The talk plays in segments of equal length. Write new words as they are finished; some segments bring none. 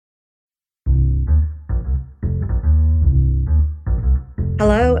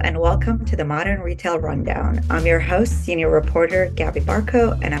Hello and welcome to the Modern Retail Rundown. I'm your host, senior reporter Gabby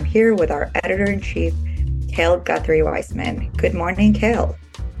Barco, and I'm here with our editor-in-chief, Cale Guthrie-Weissman. Good morning, Cale.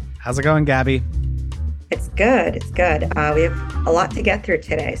 How's it going, Gabby? It's good. It's good. We have a lot to get through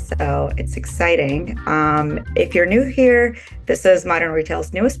today, so it's exciting. If you're new here, this is Modern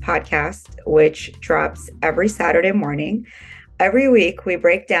Retail's newest podcast, which drops every Saturday morning. Every week, we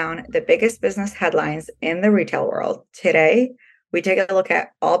break down the biggest business headlines in the retail world. Today, we take a look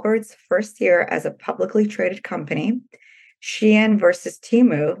at Allbirds' first year as a publicly traded company, Shein versus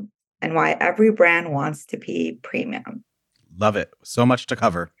Temu, and why every brand wants to be premium. Love it. So much to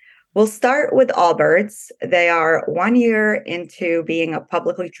cover. We'll start with Allbirds. They are 1 year into being a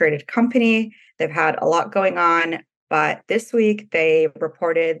publicly traded company. They've had a lot going on, but this week they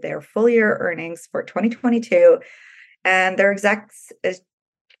reported their full year earnings for 2022, and their execs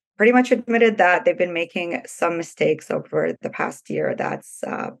pretty much admitted that they've been making some mistakes over the past year that's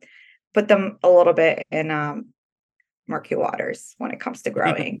put them a little bit in murky waters when it comes to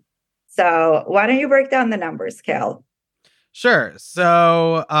growing. So why don't you break down the numbers, Cale? Sure.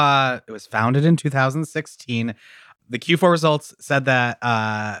 So it was founded in 2016. The Q4 results said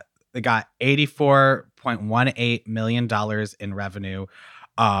that they got $84.18 million in revenue,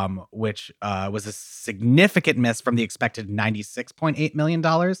 which was a significant miss from the expected $96.8 million.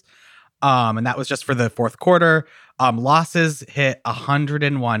 And that was just for the fourth quarter. Losses hit over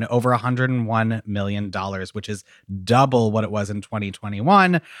 $101 million, which is double what it was in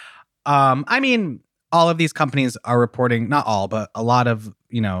 2021. I mean, all of these companies are reporting, not all, but a lot of,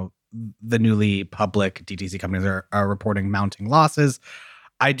 the newly public DTC companies are reporting mounting losses.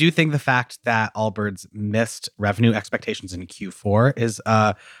 I do think the fact that Allbirds missed revenue expectations in Q4 is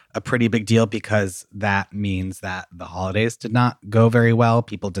a pretty big deal, because that means that the holidays did not go very well.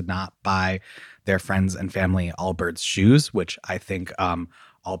 People did not buy their friends and family Allbirds shoes, which I think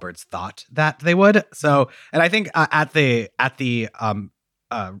Allbirds thought that they would. So, and I think at the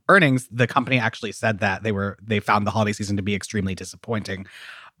earnings, the company actually said that they found the holiday season to be extremely disappointing.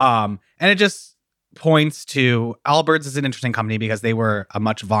 And it just points to Allbirds is an interesting company because they were a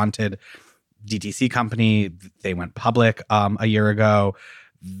much vaunted DTC company. They went public a year ago.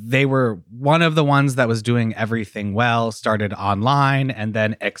 They were one of the ones that was doing everything well, started online and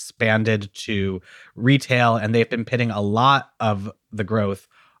then expanded to retail. And they've been pitting a lot of the growth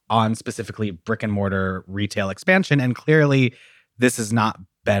on specifically brick and mortar retail expansion. And clearly this has not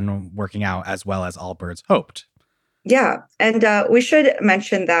been working out as well as Allbirds hoped. Yeah. And we should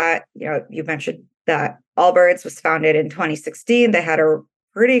mention that, you mentioned that Allbirds was founded in 2016. They had a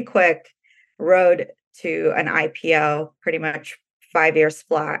pretty quick road to an IPO, pretty much 5 years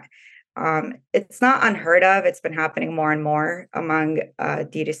flat. It's not unheard of. It's been happening more and more among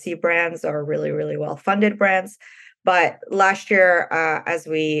D2C brands or really, really well-funded brands. But last year, as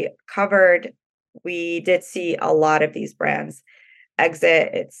we covered, we did see a lot of these brands exit.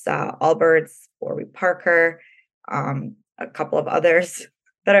 It's Allbirds, Warby Parker, a couple of others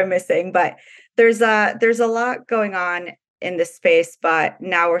that I'm missing, but there's a lot going on in this space. But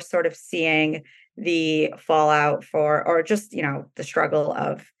now we're sort of seeing the fallout or just the struggle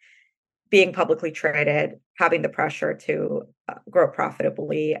of being publicly traded, having the pressure to grow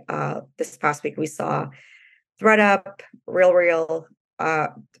profitably. This past week we saw ThredUp, RealReal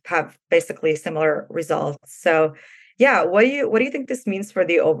have basically similar results. So yeah, what do you think this means for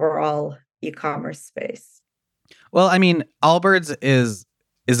the overall e-commerce space? Well, I mean, Allbirds is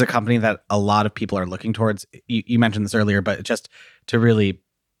a company that a lot of people are looking towards. You mentioned this earlier, but just to really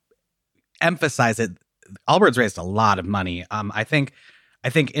emphasize it, Allbirds raised a lot of money. I think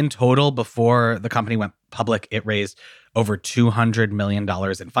in total, before the company went public, it raised over $200 million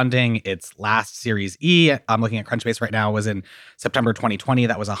in funding. Its last Series E, I'm looking at Crunchbase right now, was in September 2020.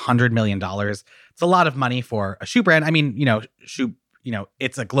 That was $100 million. It's a lot of money for a shoe brand. I mean,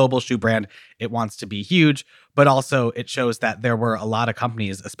 it's a global shoe brand. It wants to be huge, but also it shows that there were a lot of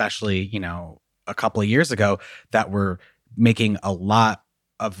companies, especially, a couple of years ago, that were making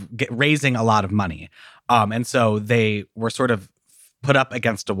raising a lot of money. And so they were sort of put up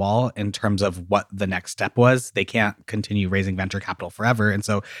against a wall in terms of what the next step was. They can't continue raising venture capital forever. And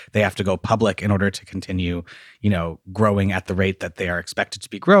so they have to go public in order to continue, growing at the rate that they are expected to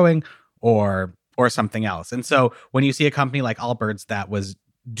be growing, or something else. And so when you see a company like Allbirds that was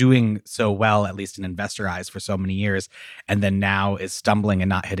doing so well, at least in investor eyes, for so many years, and then now is stumbling and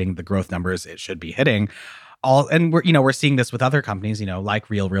not hitting the growth numbers it should be hitting, and we're seeing this with other companies, like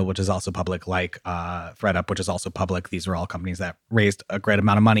RealReal, which is also public, like ThredUp, which is also public. These are all companies that raised a great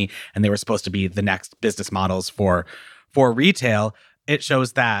amount of money, and they were supposed to be the next business models for retail. It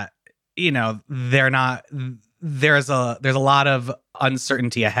shows that they're not there's a lot of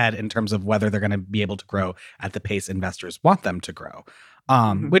uncertainty ahead in terms of whether they're going to be able to grow at the pace investors want them to grow.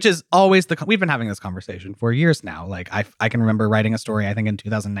 Which is always we've been having this conversation for years now. Like I can remember writing a story, I think in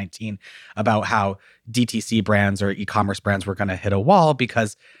 2019, about how DTC brands or e-commerce brands were going to hit a wall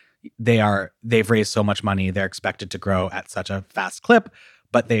because they've raised so much money. They're expected to grow at such a fast clip,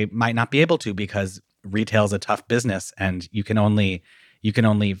 but they might not be able to because retail is a tough business and you can only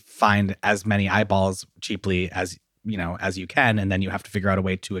find as many eyeballs cheaply as you can. And then you have to figure out a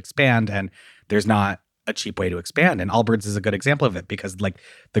way to expand. And there's not a cheap way to expand. And Allbirds is a good example of it because like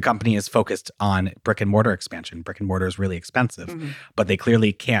the company is focused on brick and mortar expansion. Brick and mortar is really expensive, but they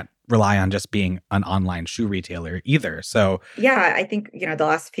clearly can't rely on just being an online shoe retailer either. So yeah, I think, the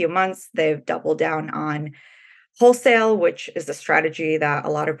last few months they've doubled down on wholesale, which is a strategy that a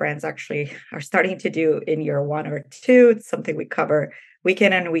lot of brands actually are starting to do in year 1 or 2. It's something we cover week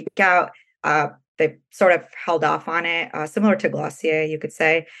in and week out. They've sort of held off on it, similar to Glossier, you could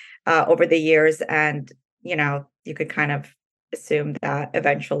say, over the years. And, you could kind of assume that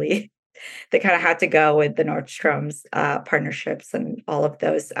eventually they kind of had to go with the Nordstrom's partnerships and all of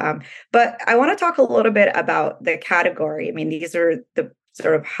those. But I want to talk a little bit about the category. I mean, these are the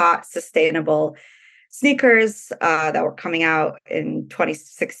sort of hot, sustainable sneakers that were coming out in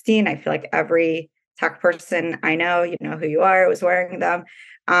 2016. I feel like every tech person I know, you know who you are, was wearing them.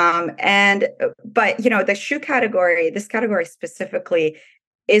 But the shoe category, this category specifically,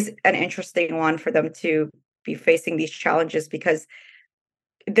 is an interesting one for them to be facing these challenges because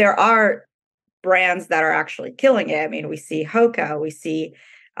there are brands that are actually killing it. I mean, we see Hoka, we see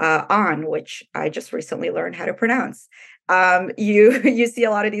On, which I just recently learned how to pronounce. You see a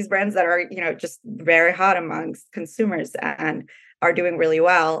lot of these brands that are, just very hot amongst consumers and are doing really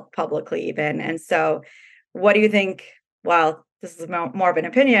well publicly even. And so what do you think? Well, this is more of an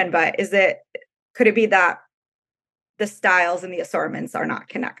opinion, but could it be that the styles and the assortments are not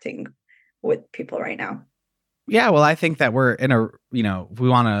connecting with people right now? Yeah, well, I think that we're in if we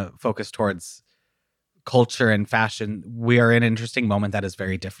want to focus towards culture and fashion, we are in an interesting moment that is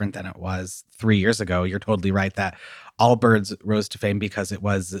very different than it was 3 years ago. You're totally right that Allbirds rose to fame because it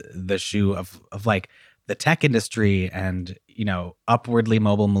was the shoe of like the tech industry and, upwardly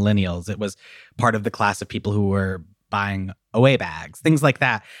mobile millennials. It was part of the class of people who were buying away bags, things like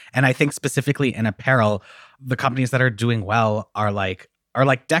that. And I think specifically in apparel, the companies that are doing well are like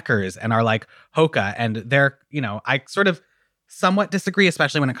Deckers and are like Hoka. And they're, I sort of somewhat disagree,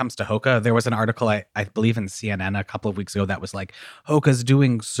 especially when it comes to Hoka. There was an article, I believe in CNN a couple of weeks ago that was like, Hoka's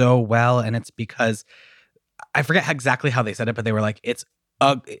doing so well. And it's because, I forget exactly how they said it, but they were like, it's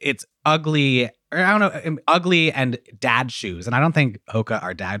ugly, or I don't know, ugly and dad shoes. And I don't think Hoka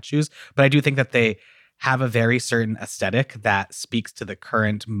are dad shoes, but I do think that they have a very certain aesthetic that speaks to the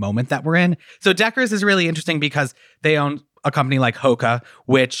current moment that we're in. So Deckers is really interesting because they own a company like Hoka,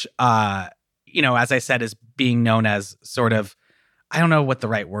 which, as I said, is being known as sort of, I don't know what the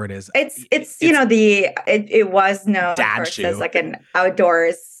right word is. It was known dad first shoe as like an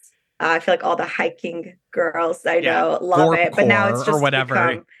outdoors. I feel like all the hiking girls I know love it, but now it's just or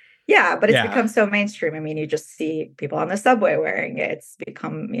whatever. It's become so mainstream. I mean, you just see people on the subway wearing it. It's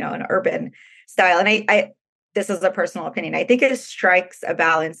become, an urban style. And I this is a personal opinion. I think it strikes a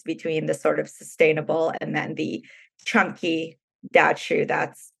balance between the sort of sustainable and then the chunky dad shoe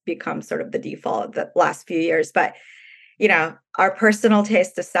that's become sort of the default the last few years. But our personal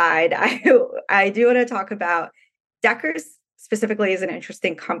taste aside, I do want to talk about Deckers specifically is an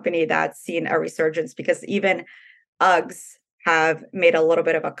interesting company that's seen a resurgence because even Uggs have made a little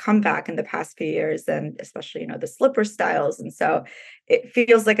bit of a comeback in the past few years, and especially, the slipper styles. And so it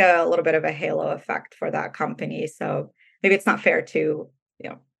feels like a little bit of a halo effect for that company. So maybe it's not fair to,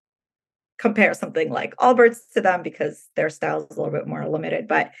 compare something like Allbirds to them because their style is a little bit more limited.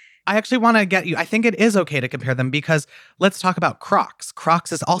 But I actually want to get you. I think it is okay to compare them because let's talk about Crocs.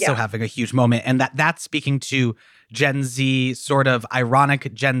 Crocs is also having a huge moment, and that's speaking to Gen Z, sort of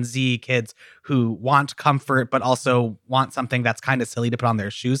ironic Gen Z kids who want comfort, but also want something that's kind of silly to put on their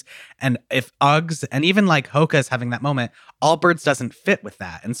shoes. And if Uggs and even like Hoka is having that moment, Allbirds doesn't fit with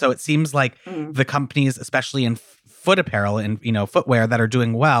that. And so it seems like the companies, especially in foot apparel and, footwear that are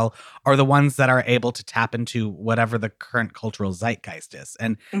doing well are the ones that are able to tap into whatever the current cultural zeitgeist is.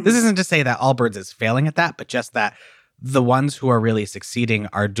 And this isn't to say that Allbirds is failing at that, but just that the ones who are really succeeding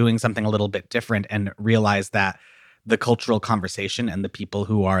are doing something a little bit different and realize that the cultural conversation and the people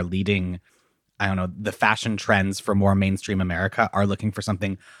who are leading, I don't know, the fashion trends for more mainstream America are looking for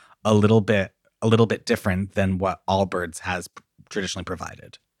something a little bit different than what Allbirds has traditionally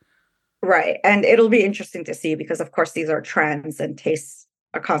provided. Right. And it'll be interesting to see because, of course, these are trends and tastes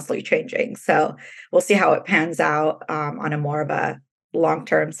are constantly changing. So we'll see how it pans out on a more of a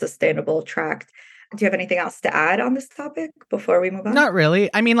long-term sustainable track. Do you have anything else to add on this topic before we move on? Not really.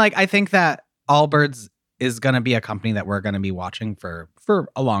 I mean, like, I think that Allbirds is going to be a company that we're going to be watching for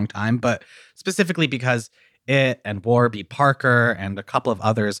a long time, but specifically because it and Warby Parker and a couple of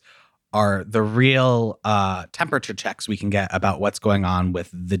others are the real temperature checks we can get about what's going on with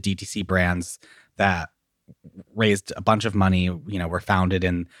the DTC brands that raised a bunch of money, were founded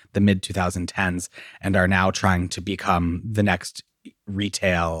in the mid 2010s and are now trying to become the next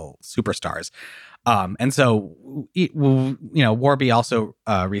retail superstars. And so, Warby also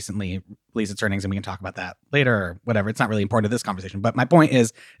recently released its earnings, and we can talk about that later or whatever. It's not really important to this conversation. But my point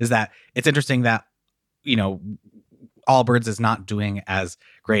is that it's interesting that, Allbirds is not doing as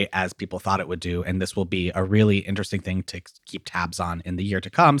great as people thought it would do. And this will be a really interesting thing to keep tabs on in the year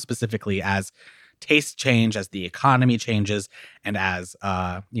to come, specifically as tastes change, as the economy changes, and as,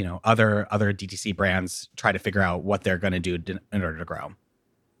 other DTC brands try to figure out what they're going to do in order to grow.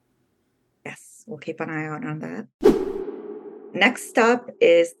 Yes, we'll keep an eye out on that. Next up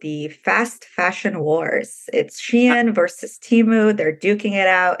is the fast fashion wars. It's Shein versus Temu. They're duking it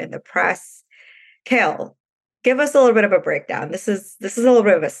out in the press. Kale, give us a little bit of a breakdown. This is a little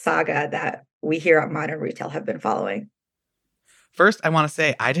bit of a saga that we here at Modern Retail have been following. First, I want to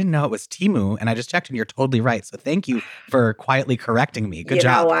say I didn't know it was Temu, and I just checked, and you're totally right. So thank you for quietly correcting me. Good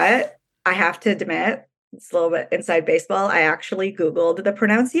job. You know what? I have to admit, it's a little bit inside baseball. I actually Googled the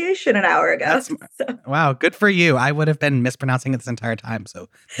pronunciation an hour ago. Wow, good for you. I would have been mispronouncing it this entire time. So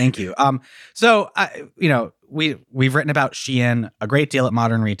thank you. We've written about Shein a great deal at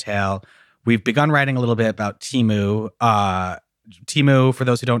Modern Retail. We've begun writing a little bit about Temu. Temu, for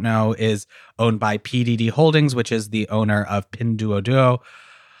those who don't know, is owned by PDD Holdings, which is the owner of Pinduoduo,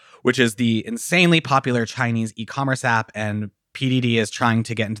 which is the insanely popular Chinese e-commerce app. And PDD is trying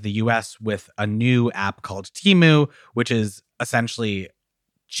to get into the US with a new app called Temu, which is essentially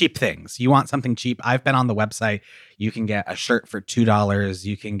cheap things. You want something cheap? I've been on the website. You can get a shirt for $2.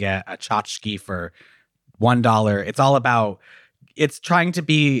 You can get a tchotchke for $1. It's trying to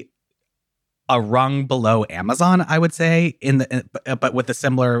be a rung below Amazon, I would say, but with a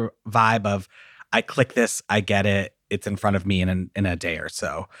similar vibe of I click this, I get it, it's in front of me in a day or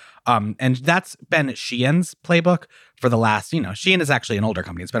so. And that's been Shein's playbook for the last, Shein is actually an older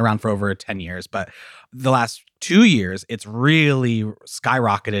company. It's been around for over 10 years, but the last 2 years, it's really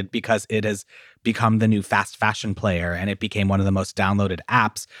skyrocketed because it has become the new fast fashion player, and it became one of the most downloaded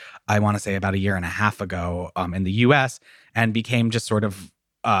apps, I want to say about a year and a half ago in the US, and became just sort of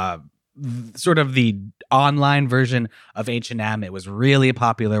the online version of H&M. It was really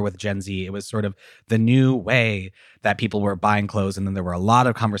popular with Gen Z. It was sort of the new way that people were buying clothes. And then there were a lot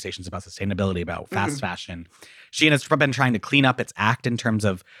of conversations about sustainability, about fast fashion. Shein has been trying to clean up its act in terms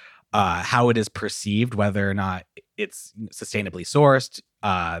of how it is perceived, whether or not it's sustainably sourced.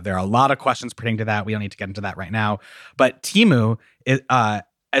 There are a lot of questions pertaining to that. We don't need to get into that right now. But Temu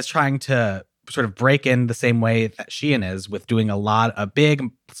is trying to sort of break in the same way that Shein is, with doing a big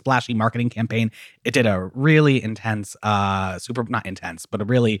splashy marketing campaign. It did a really intense, not intense, but a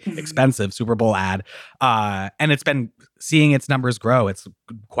really expensive Super Bowl ad. And it's been seeing its numbers grow. It's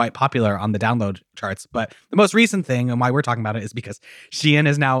quite popular on the download charts. But the most recent thing, and why we're talking about it, is because Shein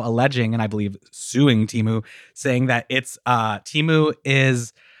is now alleging, and I believe suing Temu, saying that Temu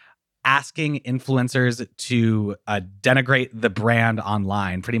is asking influencers to denigrate the brand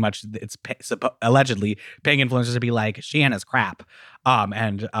online. Pretty much, it's allegedly paying influencers to be like, Shein is crap.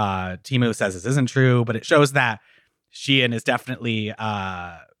 And Temu says this isn't true, but it shows that Shein is definitely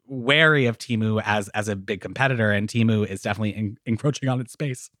wary of Temu as a big competitor, and Temu is definitely encroaching on its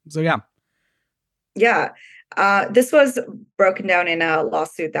space. So yeah. Yeah. This was broken down in a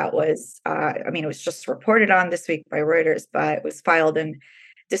lawsuit that was, it was just reported on this week by Reuters, but it was filed in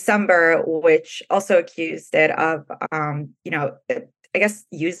December, which also accused it of, I guess,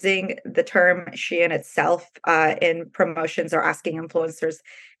 using the term Shein itself in promotions or asking influencers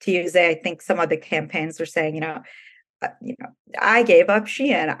to use it. I think some of the campaigns were saying, I gave up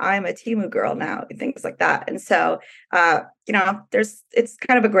Shein, I'm a Temu girl now, things like that. And so, it's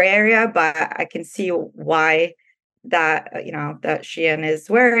kind of a gray area, but I can see why that Shein is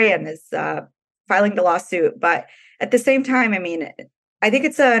wary and is filing the lawsuit. But at the same time, I think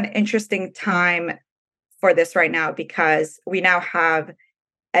it's an interesting time for this right now, because we now have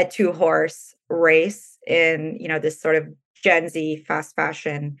a two-horse race in, this sort of Gen Z fast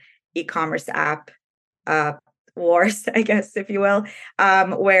fashion e-commerce app wars, I guess, if you will,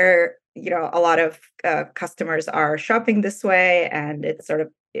 where, a lot of customers are shopping this way, and it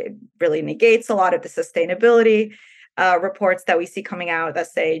really negates a lot of the sustainability reports that we see coming out that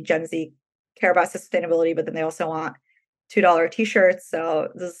say Gen Z care about sustainability, but then they also want $2 t-shirts. So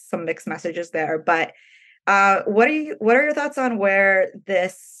there's some mixed messages there. But what are your thoughts on where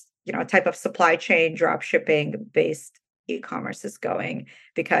this, type of supply chain drop shipping based e-commerce is going?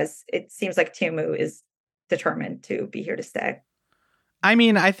 Because it seems like Temu is determined to be here to stay. I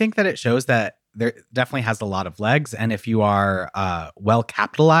mean, I think that it shows that there definitely has a lot of legs, and if you are well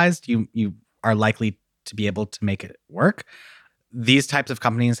capitalized, you are likely to be able to make it work. These types of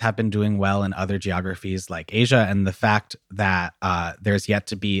companies have been doing well in other geographies like Asia, and the fact that there's yet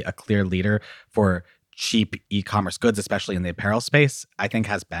to be a clear leader for cheap e-commerce goods, especially in the apparel space, I think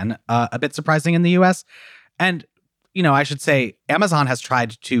has been a bit surprising in the US. And, I should say Amazon has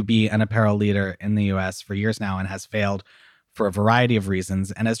tried to be an apparel leader in the US for years now and has failed for a variety of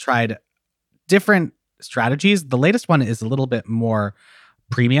reasons and has tried different strategies. The latest one is a little bit more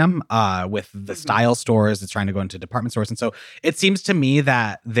premium with the style stores. It's trying to go into department stores. And so it seems to me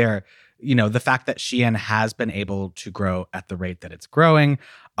that the fact that Shein has been able to grow at the rate that it's growing.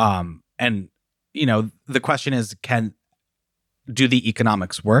 And the question is, do the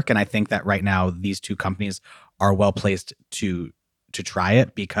economics work? And I think that right now these two companies are well placed to try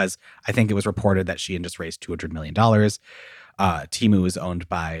it, because I think it was reported that Shein just raised $200 million. Temu is owned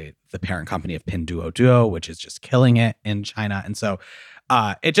by the parent company of Pinduoduo, which is just killing it in China. And so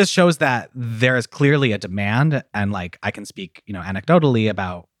it just shows that there is clearly a demand. And like, I can speak, anecdotally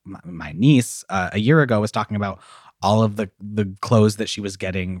about my niece a year ago was talking about all of the clothes that she was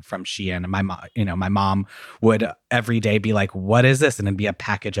getting from Shein. And my mom would every day be like, what is this? And it'd be a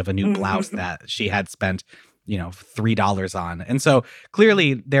package of a new blouse that she had spent, $3 on. And so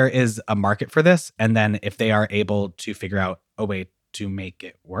clearly there is a market for this. And then if they are able to figure out a way to make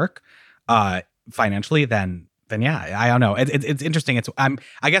it work financially, then yeah, I don't know. It's interesting.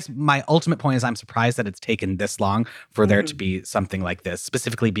 I guess my ultimate point is I'm surprised that it's taken this long for there to be something like this,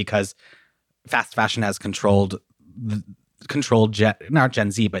 specifically because fast fashion has controlled not Gen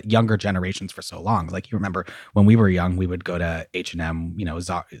Z, but younger generations for so long. Like, you remember when we were young, we would go to H&M,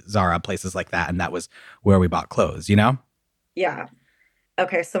 Zara, places like that. And that was where we bought clothes, Yeah.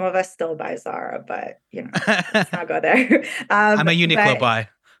 Okay. Some of us still buy Zara, but, let's not go there. I'm a Uniqlo buy.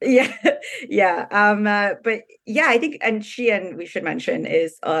 Yeah. Yeah. But yeah, I think, and Shein, we should mention,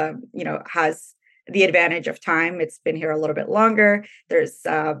 is, has the advantage of time. It's been here a little bit longer. There's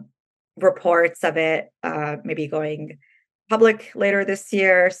reports of it maybe going public later this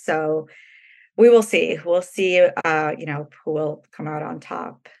year. So we will see. We'll see, who will come out on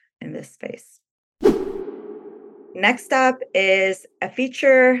top in this space. Next up is a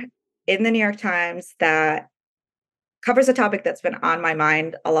feature in the New York Times that covers a topic that's been on my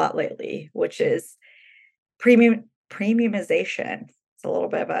mind a lot lately, which is premiumization. It's a little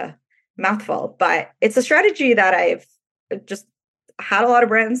bit of a mouthful, but it's a strategy that I've just had a lot of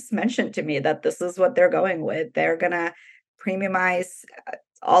brands mention to me that this is what they're going with. They're going to premiumize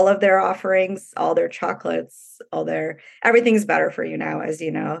all of their offerings, all their chocolates, everything's better for you now, as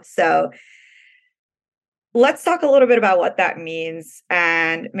you know. So let's talk a little bit about what that means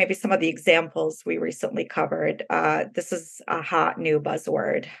and maybe some of the examples we recently covered. This is a hot new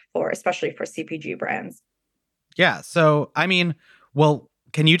buzzword especially for CPG brands. Yeah. So, I mean, well,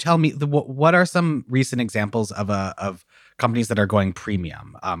 can you tell me what are some recent examples of companies that are going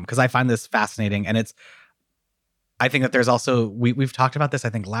premium? Because I find this fascinating, and I think that there's also, we've talked about this, I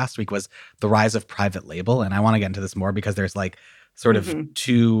think last week, was the rise of private label. And I want to get into this more because there's like sort of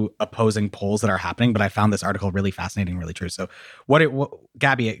two opposing poles that are happening. But I found this article really fascinating, really true. So what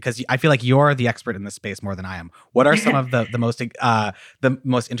Gabby, because I feel like you're the expert in this space more than I am. What are some of the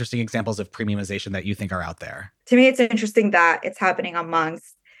most interesting examples of premiumization that you think are out there? To me, it's interesting that it's happening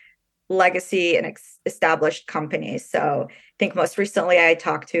amongst legacy and established companies. So I think most recently I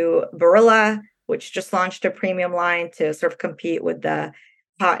talked to Barilla, which just launched a premium line to sort of compete with the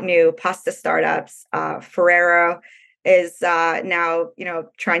hot new pasta startups. Ferrero is now,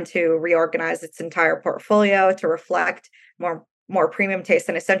 trying to reorganize its entire portfolio to reflect more premium taste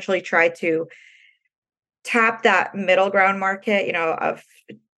and essentially try to tap that middle ground market, of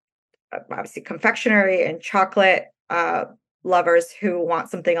obviously confectionery and chocolate lovers who want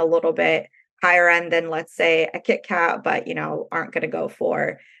something a little bit higher end than, let's say, a Kit Kat, but, aren't going to go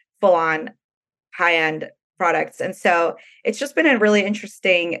for full on high-end products. And so it's just been a really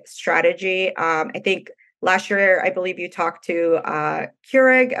interesting strategy. I think last year, I believe you talked to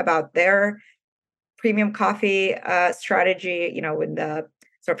Keurig about their premium coffee strategy, in the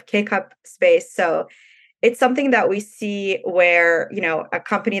sort of K-cup space. So it's something that we see where, a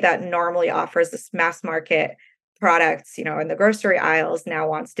company that normally offers this mass market products, in the grocery aisles now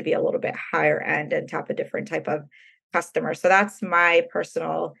wants to be a little bit higher end and tap a different type of customer. So that's my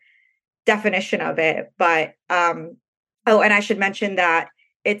personal definition of it. But and I should mention that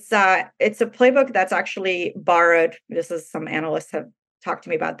it's a playbook that's actually borrowed. This is some analysts have talked to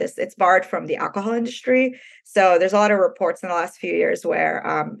me about this. It's borrowed from the alcohol industry. So there's a lot of reports in the last few years where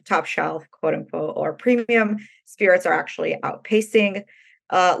top shelf, quote unquote, or premium spirits are actually outpacing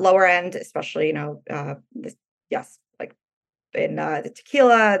lower end, especially yes, like in the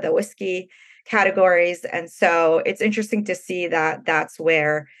tequila, the whiskey categories. And so it's interesting to see that that's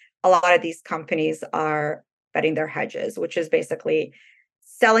where a lot of these companies are betting their hedges, which is basically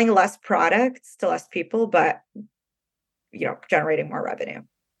selling less products to less people, but generating more revenue.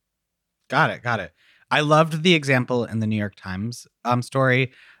 Got it. I loved the example in the New York Times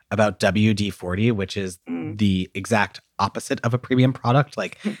story about WD-40, which is the exact opposite of a premium product.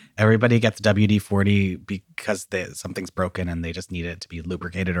 Like everybody gets WD-40 because something's broken and they just need it to be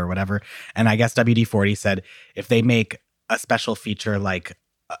lubricated or whatever. And I guess WD-40 said if they make a special feature like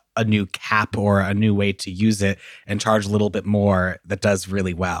a new cap or a new way to use it and charge a little bit more, that does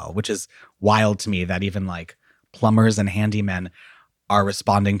really well, which is wild to me that even like plumbers and handymen are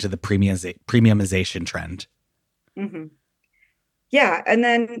responding to the premiumization trend. Mm-hmm. Yeah. And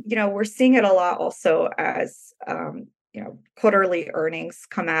then, we're seeing it a lot also as, quarterly earnings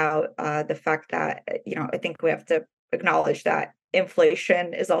come out. The fact that, I think we have to acknowledge that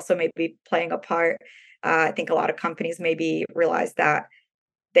inflation is also maybe playing a part. I think a lot of companies maybe realize that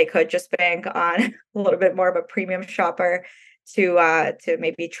they could just bank on a little bit more of a premium shopper to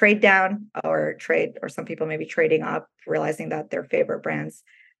maybe trade down or some people maybe trading up, realizing that their favorite brands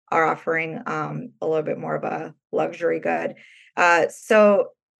are offering a little bit more of a luxury good. So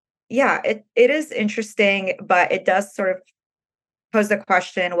yeah, it is interesting, but it does sort of pose the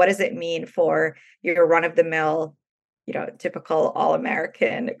question, what does it mean for your run of the mill, typical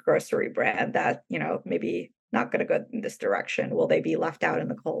all-American grocery brand that, maybe not going to go in this direction? Will they be left out in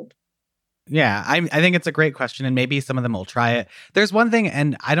the cold? Yeah, I think it's a great question, and maybe some of them will try it. There's one thing,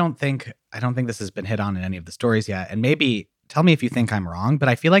 and I don't think this has been hit on in any of the stories yet, and maybe tell me if you think I'm wrong, but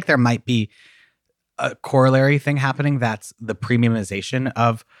I feel like there might be a corollary thing happening that's the premiumization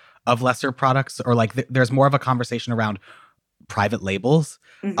of lesser products, or like there's more of a conversation around private labels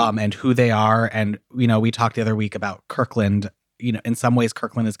and who they are. And we talked the other week about Kirkland. In some ways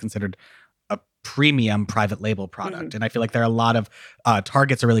Kirkland is considered a premium private label product. And I feel like there are a lot of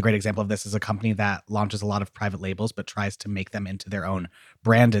Target's a really great example of this, as a company that launches a lot of private labels but tries to make them into their own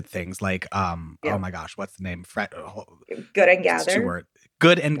branded things, like oh my gosh, what's the name? Good and Gather. Stewart.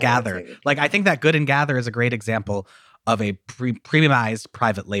 Good and Gather. Like I think that Good and Gather is a great example of a premiumized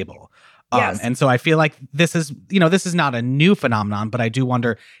private label. Yes. And so I feel like this is not a new phenomenon, but I do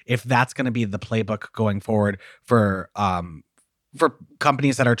wonder if that's going to be the playbook going forward for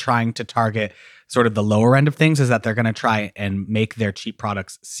companies that are trying to target sort of the lower end of things, is that they're going to try and make their cheap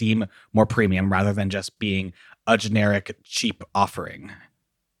products seem more premium rather than just being a generic cheap offering.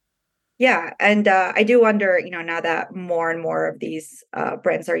 Yeah. And I do wonder, now that more and more of these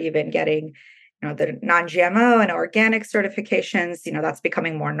brands are even getting the non-GMO and organic certifications, that's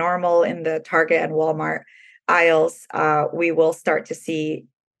becoming more normal in the Target and Walmart aisles. We will start to see,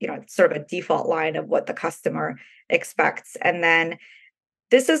 sort of a default line of what the customer expects. And then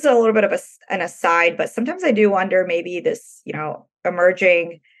this is a little bit of an aside, but sometimes I do wonder maybe this,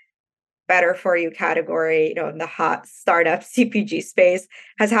 emerging better for you category, in the hot startup CPG space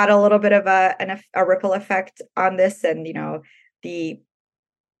has had a little bit of a ripple effect on this. And,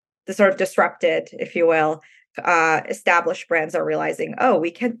 the sort of disrupted, if you will, established brands are realizing, oh, we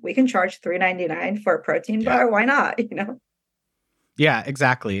can charge $3.99 for a protein bar. Why not? Yeah,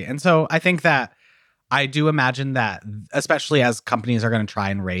 exactly. And so I think that I do imagine that, especially as companies are going to try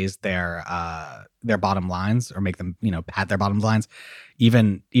and raise their bottom lines or make them, pad their bottom lines,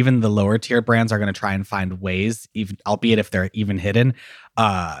 even the lower tier brands are going to try and find ways, even albeit if they're even hidden,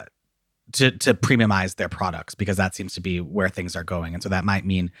 to premiumize their products, because that seems to be where things are going. And so that might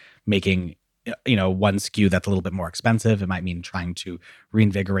mean making, one SKU that's a little bit more expensive. It might mean trying to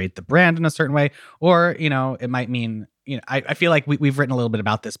reinvigorate the brand in a certain way, or, it might mean, I feel like we've written a little bit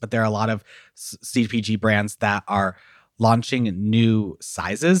about this, but there are a lot of CPG brands that are launching new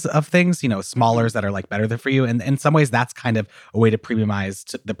sizes of things, smallers that are like better for you. And in some ways that's kind of a way to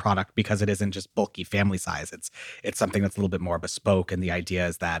premiumize the product, because it isn't just bulky family size. It's something that's a little bit more bespoke. And the idea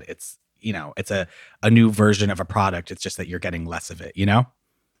is that it's a new version of a product. It's just that you're getting less of it,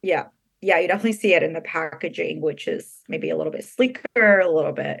 Yeah. Yeah. You definitely see it in the packaging, which is maybe a little bit sleeker, a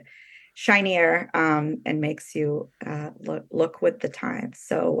little bit shinier, and makes you look with the times.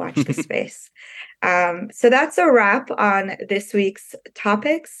 So watch the space. So that's a wrap on this week's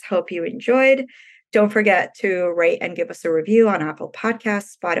topics. Hope you enjoyed. Don't forget to rate and give us a review on Apple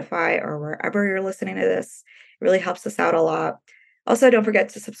Podcasts, Spotify, or wherever you're listening to this. It really helps us out a lot. Also, don't forget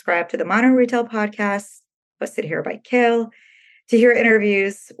to subscribe to the Modern Retail Podcast, hosted here by Kale, to hear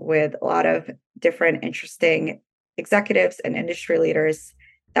interviews with a lot of different interesting executives and industry leaders.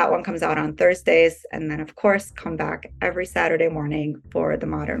 That one comes out on Thursdays. And then, of course, come back every Saturday morning for the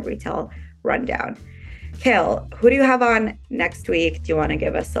Modern Retail Rundown. Kale, who do you have on next week? Do you want to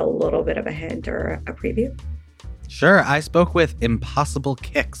give us a little bit of a hint or a preview? Sure. I spoke with Impossible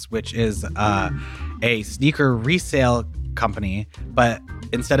Kicks, which is a sneaker resale company, but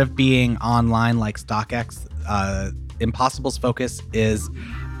instead of being online like StockX, Impossible's focus is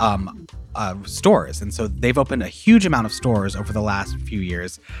stores. And so they've opened a huge amount of stores over the last few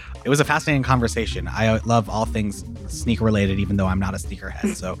years. It was a fascinating conversation. I love all things sneaker related, even though I'm not a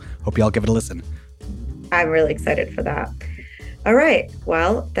sneakerhead. So hope you all give it a listen. I'm really excited for that. All right.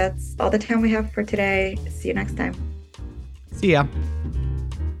 Well, that's all the time we have for today. See you next time. See ya.